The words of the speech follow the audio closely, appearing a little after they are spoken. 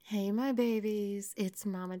Hey, my babies, it's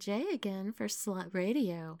Mama J again for Slut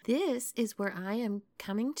Radio. This is where I am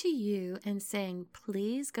coming to you and saying,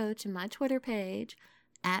 please go to my Twitter page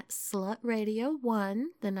at SlutRadio1,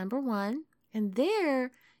 the number 1, and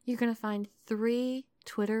there you're going to find 3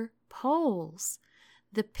 Twitter polls.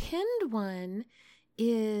 The pinned one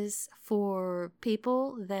is for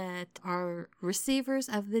people that are receivers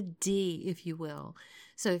of the D, if you will.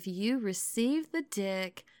 So if you receive the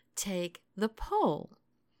dick, take the poll.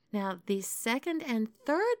 Now, the second and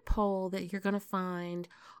third poll that you're going to find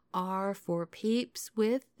are for peeps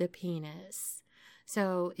with the penis.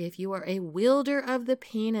 So if you are a wielder of the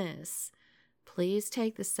penis, please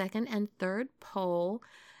take the second and third poll.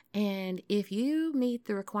 And if you meet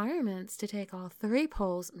the requirements to take all 3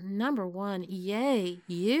 polls, number 1, yay,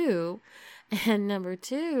 you. And number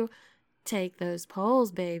 2, take those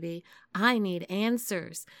polls, baby. I need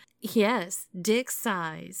answers. Yes, dick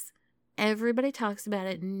size. Everybody talks about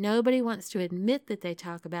it. Nobody wants to admit that they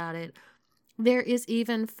talk about it. There is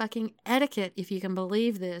even fucking etiquette, if you can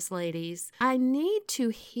believe this, ladies. I need to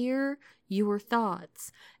hear your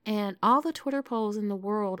thoughts. And all the Twitter polls in the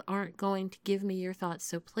world aren't going to give me your thoughts.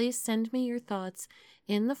 So please send me your thoughts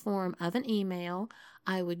in the form of an email.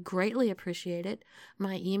 I would greatly appreciate it.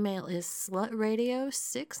 My email is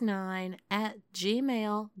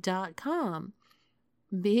slutradio69@gmail.com.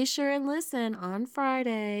 Be sure and listen on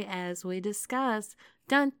Friday as we discuss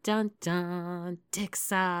dun dun dun dick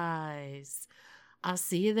size. I'll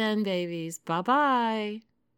see you then, babies. Bye-bye.